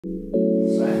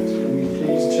Can we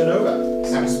please turn over?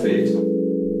 Sounds speed.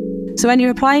 So when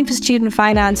you're applying for student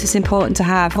finance, it's important to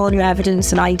have all your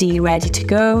evidence and ID ready to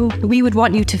go. We would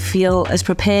want you to feel as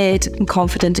prepared and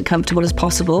confident and comfortable as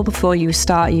possible before you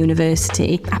start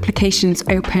university. Applications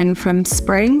open from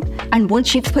spring. And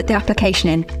once you've put the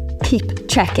application in, keep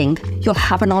checking. You'll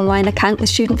have an online account with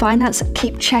student finance.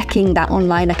 Keep checking that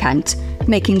online account,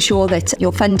 making sure that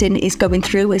your funding is going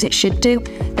through as it should do,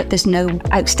 that there's no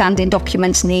outstanding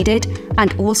documents needed.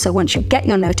 And also, once you get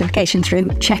your notification through,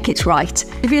 check it's right.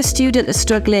 If you're a student that's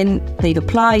struggling, they've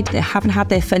applied, they haven't had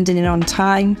their funding in on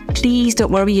time, please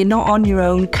don't worry, you're not on your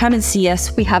own. Come and see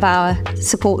us. We have our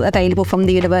support available from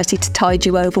the university to tide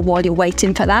you over while you're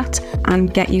waiting for that.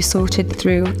 And get you sorted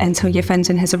through until your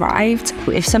funding has arrived.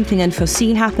 If something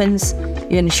unforeseen happens,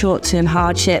 you're in a short-term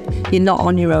hardship, you're not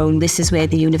on your own. This is where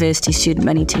the university student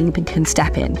money team can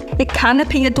step in. It can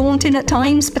appear daunting at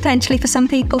times, potentially for some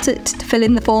people to fill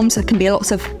in the forms. There can be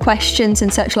lots of questions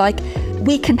and such like.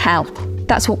 We can help.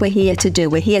 That's what we're here to do.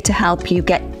 We're here to help you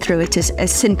get through it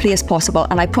as simply as possible.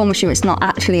 And I promise you it's not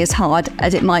actually as hard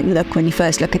as it might look when you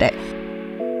first look at it.